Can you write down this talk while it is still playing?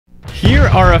Here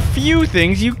are a few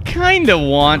things you kinda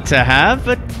want to have,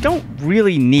 but don't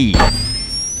really need.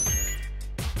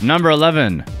 Number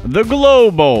 11. The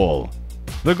GlowBowl.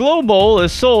 The GlowBowl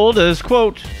is sold as,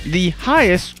 quote, the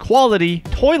highest quality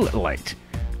toilet light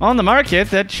on the market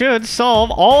that should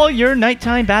solve all your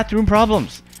nighttime bathroom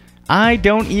problems. I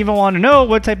don't even want to know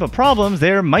what type of problems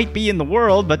there might be in the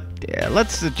world, but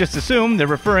let's just assume they're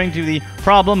referring to the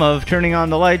problem of turning on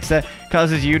the lights that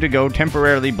causes you to go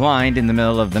temporarily blind in the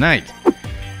middle of the night.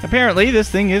 Apparently, this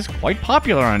thing is quite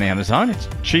popular on Amazon. It's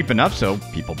cheap enough so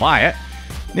people buy it.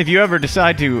 If you ever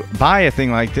decide to buy a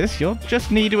thing like this, you'll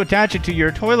just need to attach it to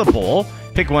your toilet bowl,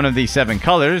 pick one of the 7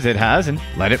 colors it has, and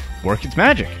let it work its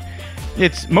magic.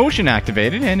 It's motion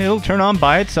activated, and it'll turn on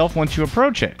by itself once you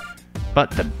approach it.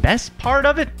 But the best part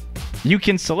of it? You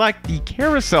can select the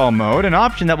carousel mode, an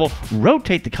option that will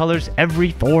rotate the colors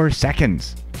every 4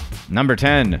 seconds. Number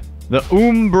 10. The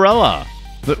Umbrella.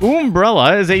 The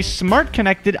Umbrella is a smart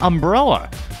connected umbrella.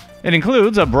 It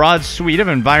includes a broad suite of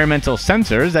environmental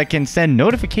sensors that can send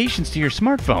notifications to your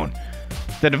smartphone.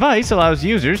 The device allows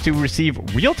users to receive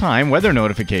real-time weather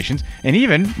notifications and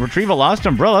even retrieve a lost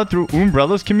umbrella through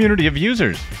Umbrella's community of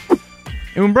users.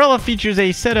 Umbrella features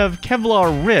a set of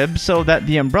Kevlar ribs so that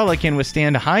the umbrella can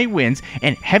withstand high winds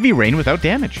and heavy rain without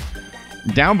damage.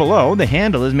 Down below, the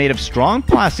handle is made of strong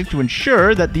plastic to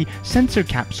ensure that the sensor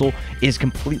capsule is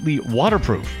completely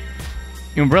waterproof.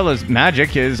 Umbrella's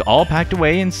magic is all packed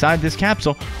away inside this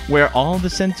capsule, where all the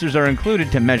sensors are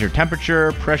included to measure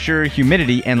temperature, pressure,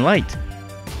 humidity, and light.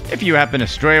 If you happen to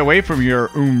stray away from your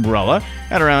umbrella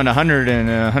at around 100 and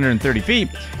 130 feet,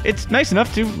 it's nice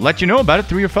enough to let you know about it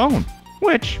through your phone,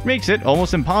 which makes it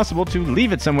almost impossible to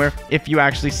leave it somewhere if you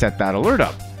actually set that alert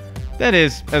up. That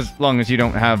is, as long as you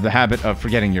don't have the habit of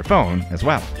forgetting your phone as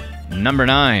well. Number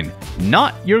 9.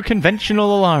 Not your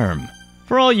conventional alarm.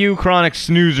 For all you chronic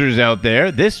snoozers out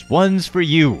there, this one's for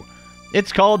you.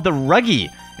 It's called the Ruggie,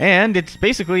 and it's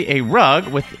basically a rug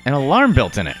with an alarm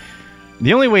built in it.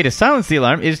 The only way to silence the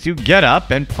alarm is to get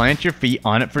up and plant your feet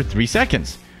on it for 3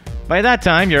 seconds. By that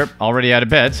time, you're already out of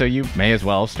bed, so you may as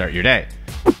well start your day.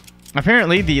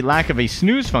 Apparently, the lack of a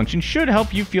snooze function should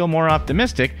help you feel more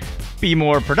optimistic, be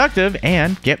more productive,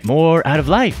 and get more out of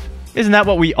life. Isn't that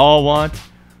what we all want?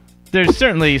 There's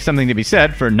certainly something to be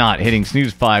said for not hitting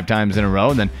snooze 5 times in a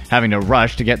row and then having to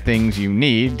rush to get things you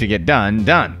need to get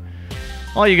done.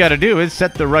 All you gotta do is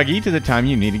set the Ruggie to the time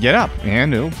you need to get up,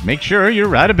 and it'll make sure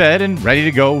you're out of bed and ready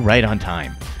to go right on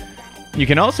time. You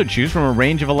can also choose from a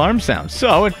range of alarm sounds,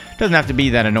 so it doesn't have to be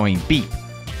that annoying beep.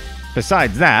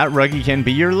 Besides that, Ruggie can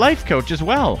be your life coach as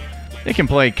well. It can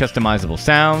play customizable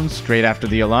sounds straight after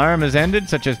the alarm has ended,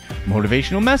 such as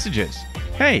motivational messages.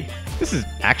 Hey, this is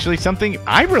actually something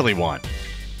I really want.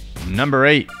 Number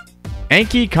 8.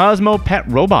 Anki Cosmo Pet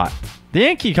Robot. The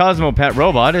Anki Cosmo Pet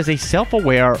Robot is a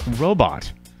self-aware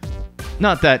robot.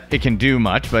 Not that it can do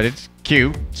much, but it's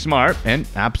cute, smart, and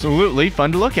absolutely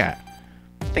fun to look at.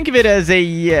 Think of it as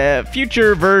a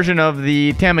future version of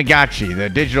the Tamagotchi, the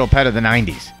digital pet of the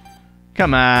 90s.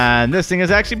 Come on, this thing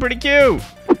is actually pretty cute.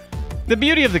 The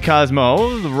beauty of the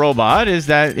Cosmo, the robot, is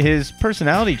that his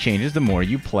personality changes the more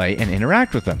you play and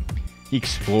interact with him. He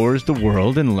explores the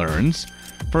world and learns.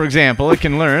 For example, it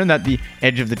can learn that the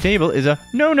edge of the table is a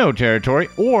no-no territory,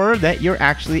 or that you're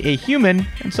actually a human,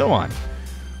 and so on.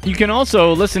 You can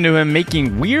also listen to him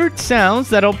making weird sounds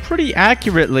that'll pretty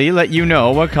accurately let you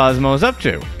know what Cosmo's up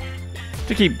to.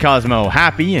 To keep Cosmo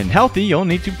happy and healthy, you'll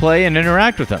need to play and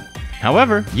interact with him.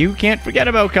 However, you can't forget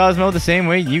about Cosmo the same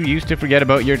way you used to forget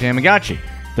about your Tamagotchi.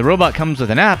 The robot comes with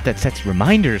an app that sets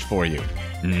reminders for you.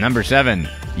 Number 7.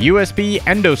 USB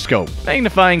endoscope.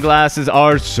 Magnifying glasses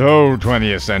are so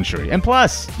 20th century. And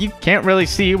plus, you can't really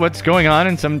see what's going on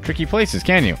in some tricky places,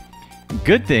 can you?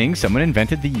 Good thing someone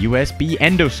invented the USB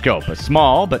endoscope, a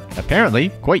small but apparently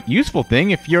quite useful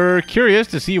thing if you're curious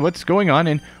to see what's going on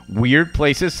in weird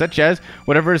places such as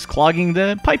whatever is clogging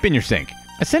the pipe in your sink.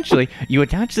 Essentially, you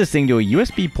attach this thing to a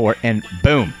USB port and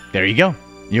boom, there you go.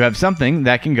 You have something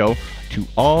that can go to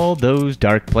all those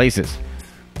dark places.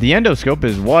 The endoscope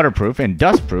is waterproof and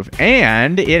dustproof,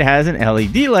 and it has an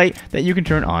LED light that you can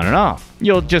turn on and off.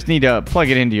 You'll just need to plug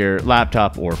it into your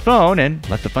laptop or phone and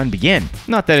let the fun begin.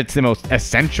 Not that it's the most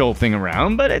essential thing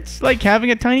around, but it's like having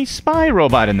a tiny spy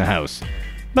robot in the house.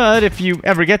 But if you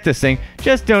ever get this thing,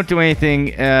 just don't do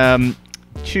anything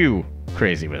too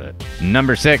crazy with it.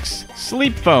 Number 6.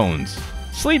 Sleep phones.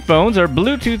 Sleep phones are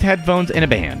Bluetooth headphones in a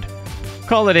band.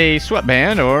 Call it a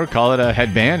sweatband or call it a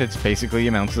headband, it's basically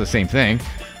amounts to the same thing,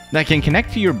 that can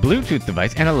connect to your Bluetooth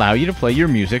device and allow you to play your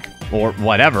music or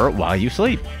whatever while you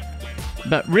sleep.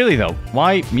 But really though,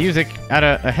 why music at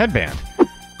a headband?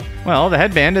 Well, the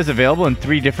headband is available in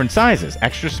 3 different sizes: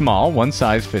 extra small, one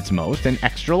size fits most, and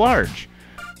extra large.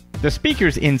 The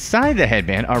speakers inside the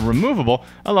headband are removable,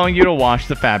 allowing you to wash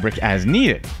the fabric as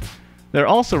needed. They're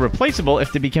also replaceable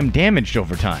if they become damaged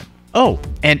over time. Oh,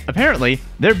 and apparently,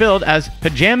 they're billed as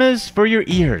pajamas for your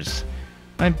ears.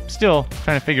 I'm still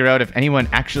trying to figure out if anyone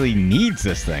actually needs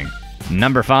this thing.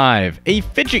 Number 5. A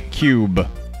fidget cube.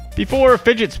 Before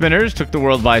fidget spinners took the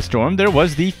world by storm, there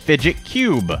was the fidget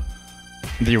cube.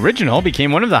 The original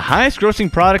became one of the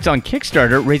highest-grossing products on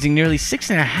Kickstarter, raising nearly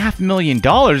 $6.5 million,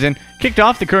 and kicked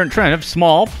off the current trend of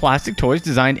small, plastic toys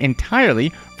designed entirely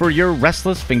for your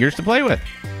restless fingers to play with.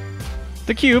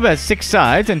 The cube has 6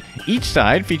 sides, and each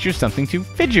side features something to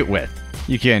fidget with.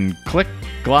 You can click,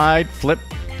 glide, flip,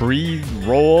 breathe,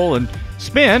 roll, and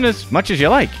spin as much as you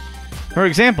like. For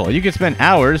example, you could spend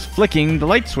hours flicking the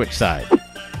light switch side.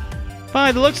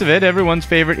 By the looks of it, everyone's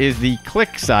favorite is the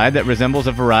click side that resembles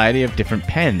a variety of different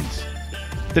pens.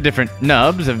 The different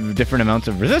nubs have different amounts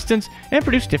of resistance and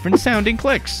produce different sounding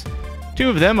clicks. 2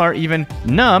 of them are even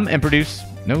numb and produce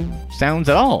no sounds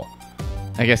at all.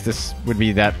 I guess this would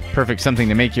be that perfect something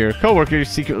to make your coworkers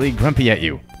secretly grumpy at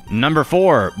you. Number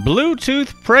 4.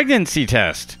 Bluetooth pregnancy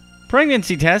test.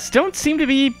 Pregnancy tests don't seem to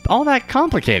be all that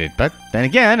complicated, but then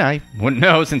again, I wouldn't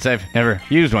know since I've never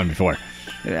used one before.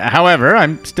 However,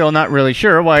 I'm still not really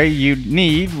sure why you'd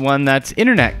need one that's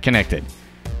internet connected.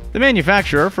 The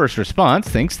manufacturer, First Response,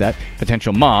 thinks that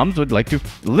potential moms would like to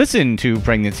listen to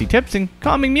pregnancy tips and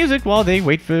calming music while they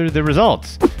wait for the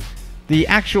results. The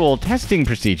actual testing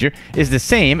procedure is the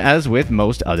same as with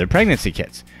most other pregnancy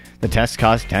kits. The test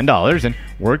costs $10 and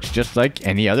works just like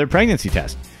any other pregnancy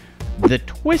test. The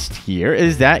twist here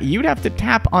is that you'd have to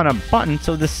tap on a button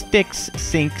so the sticks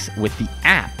syncs with the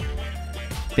app.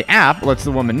 The app lets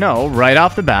the woman know right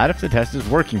off the bat if the test is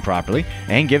working properly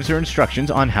and gives her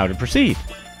instructions on how to proceed.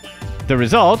 The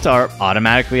results are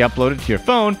automatically uploaded to your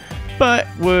phone, but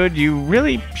would you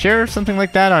really share something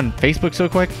like that on Facebook so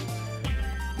quick?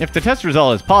 If the test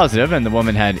result is positive and the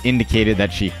woman had indicated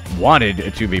that she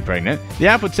wanted to be pregnant, the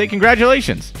app would say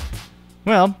congratulations.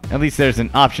 Well, at least there's an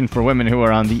option for women who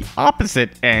are on the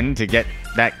opposite end to get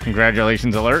that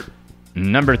congratulations alert.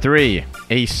 Number 3.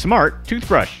 A smart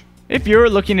toothbrush. If you're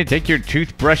looking to take your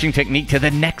toothbrushing technique to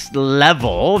the next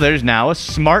level, there's now a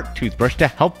smart toothbrush to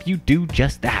help you do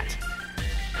just that.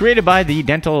 Created by the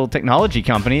dental technology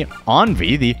company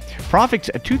Envy, the Profix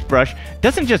toothbrush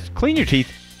doesn't just clean your teeth,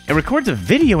 it records a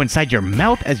video inside your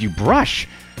mouth as you brush,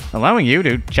 allowing you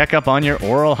to check up on your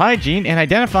oral hygiene and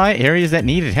identify areas that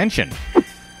need attention.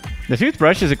 The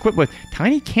toothbrush is equipped with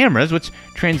tiny cameras which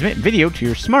transmit video to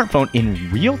your smartphone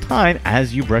in real time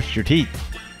as you brush your teeth.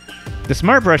 The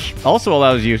Smart Brush also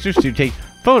allows users to take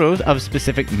photos of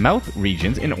specific mouth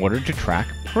regions in order to track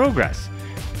progress.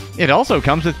 It also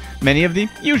comes with many of the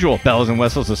usual bells and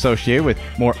whistles associated with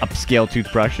more upscale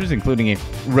toothbrushes, including a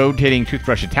rotating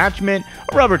toothbrush attachment,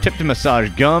 a rubber tip to massage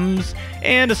gums,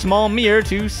 and a small mirror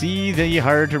to see the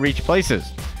hard-to-reach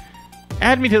places.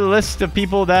 Add me to the list of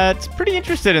people that's pretty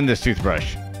interested in this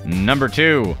toothbrush. Number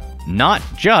 2. Not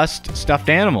just stuffed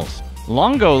animals.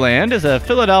 Longoland is a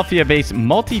Philadelphia-based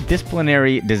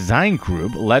multidisciplinary design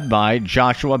group led by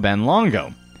Joshua Ben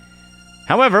Longo.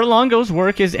 However, Longo's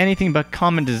work is anything but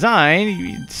common design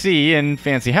you'd see in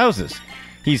fancy houses.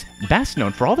 He's best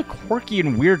known for all the quirky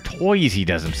and weird toys he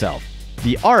does himself.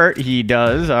 The art he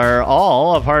does are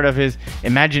all a part of his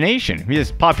imagination.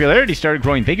 His popularity started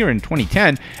growing bigger in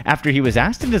 2010 after he was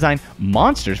asked to design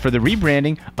monsters for the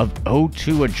rebranding of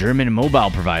O2, a German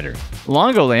mobile provider.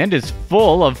 Longoland is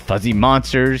full of fuzzy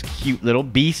monsters, cute little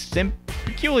beasts, and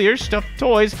peculiar stuffed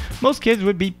toys most kids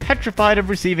would be petrified of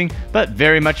receiving, but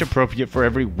very much appropriate for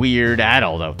every weird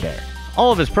adult out there.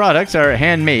 All of his products are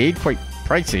handmade, quite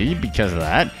pricey because of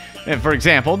that. For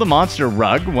example, the Monster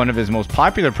Rug, one of his most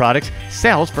popular products,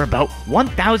 sells for about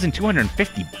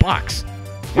 $1,250.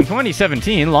 In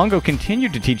 2017, Longo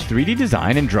continued to teach 3D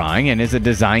design and drawing and is a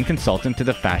design consultant to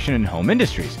the fashion and home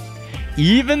industries.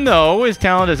 Even though his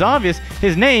talent is obvious,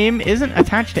 his name isn't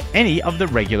attached to any of the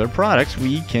regular products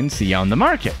we can see on the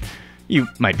market. You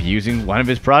might be using one of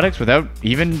his products without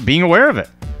even being aware of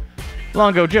it.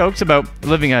 Longo jokes about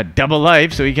living a double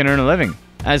life so he can earn a living.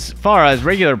 As far as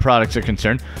regular products are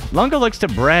concerned, Longo likes to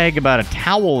brag about a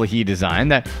towel he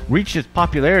designed that reached its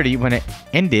popularity when it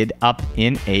ended up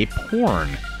in a porn.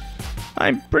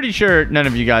 I'm pretty sure none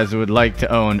of you guys would like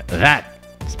to own that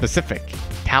specific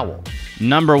towel.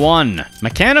 Number 1.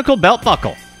 Mechanical belt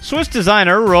buckle. Swiss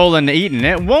designer Roland Eaton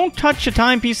it won't touch a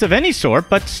timepiece of any sort,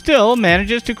 but still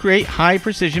manages to create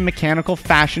high-precision mechanical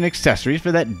fashion accessories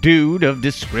for that dude of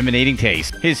discriminating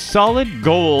taste. His solid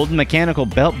gold mechanical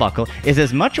belt buckle is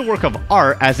as much a work of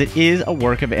art as it is a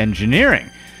work of engineering.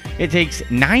 It takes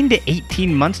 9 to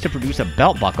 18 months to produce a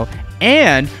belt buckle,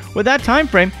 and with that time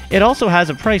frame, it also has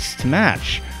a price to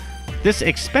match. This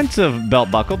expensive belt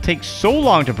buckle takes so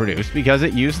long to produce because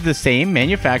it uses the same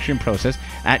manufacturing process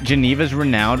at Geneva's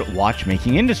renowned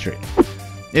watchmaking industry.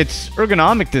 Its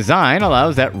ergonomic design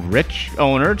allows that rich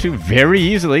owner to very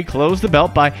easily close the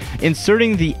belt by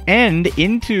inserting the end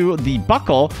into the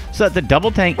buckle so that the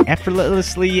double tank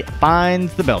effortlessly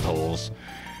finds the belt holes.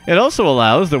 It also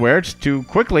allows the wearer to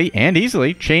quickly and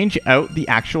easily change out the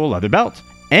actual leather belt.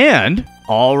 And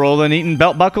all Roland Eaton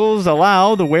belt buckles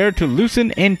allow the wearer to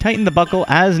loosen and tighten the buckle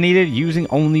as needed using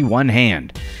only one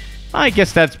hand. I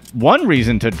guess that's one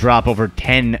reason to drop over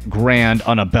 10 grand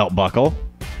on a belt buckle.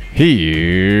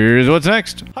 Here's what's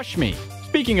next. Hush Me.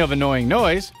 Speaking of annoying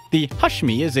noise, the Hush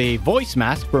Me is a voice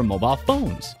mask for mobile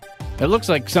phones. It looks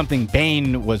like something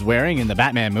Bane was wearing in the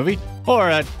Batman movie, or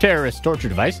a terrorist torture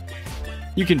device.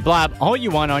 You can blab all you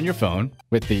want on your phone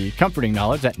with the comforting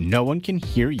knowledge that no one can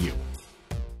hear you.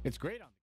 It's great.